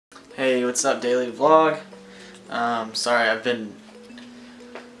what's up, daily vlog? Sorry, I've been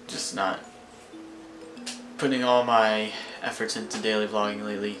just not putting all my efforts into daily vlogging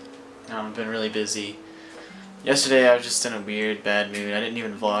lately. I've been really busy. Yesterday I was just in a weird, bad mood. I didn't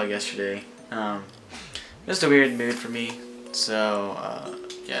even vlog yesterday. Just a weird mood for me. So,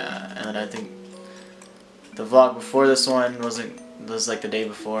 yeah, and then I think the vlog before this one was like the day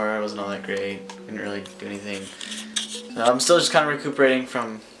before. It wasn't all that great. Didn't really do anything. So I'm still just kind of recuperating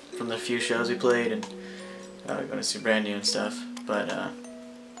from the few shows we played and going to see Brand New and stuff. But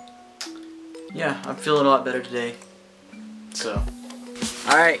yeah, I'm feeling a lot better today. So,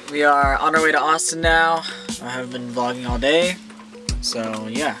 alright, we are on our way to Austin now. I haven't been vlogging all day. So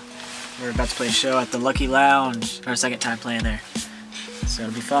yeah, we're about to play a show at the Lucky Lounge. Our second time playing there. So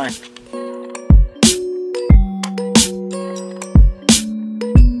it'll be fun.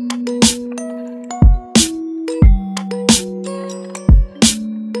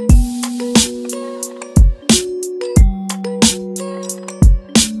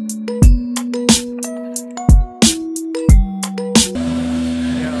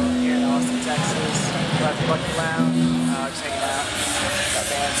 Lucky Lounge, just hanging out. Got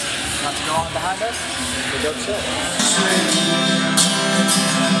bands not to go on behind us. It's a dope show.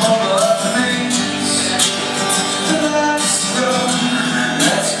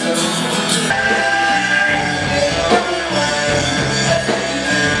 Let's go.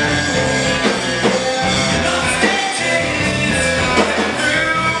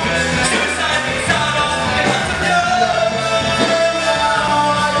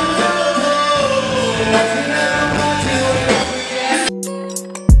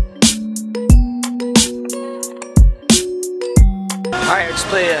 Alright, we just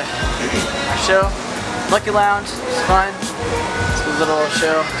played our show, Lucky Lounge. It's fun. It's a little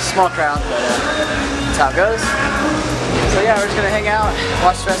show, small crowd, but that's how it goes. So yeah, we're just gonna hang out,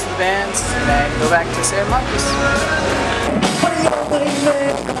 watch the rest of the bands, and then go back to San Marcos.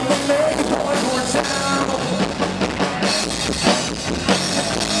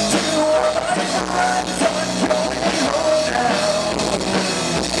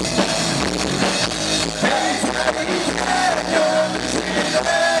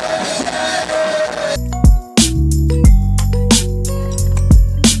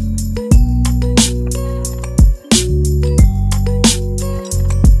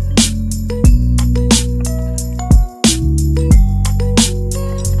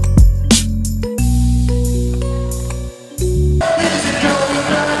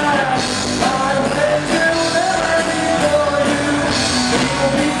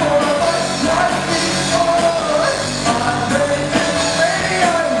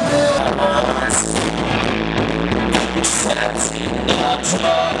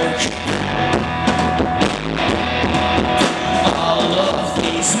 All of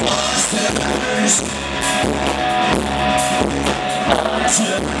these monsters onto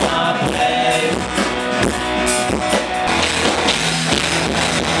my blade.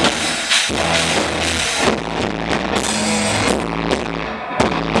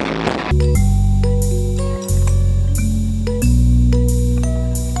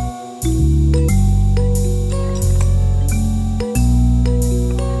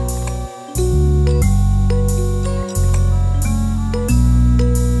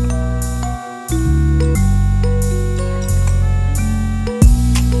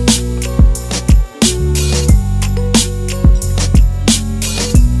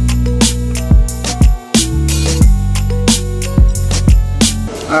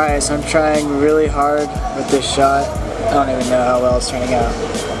 Alright, so I'm trying really hard with this shot. I don't even know how well it's turning out.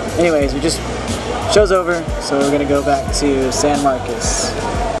 Anyways, show's over, so we're gonna go back to San Marcos.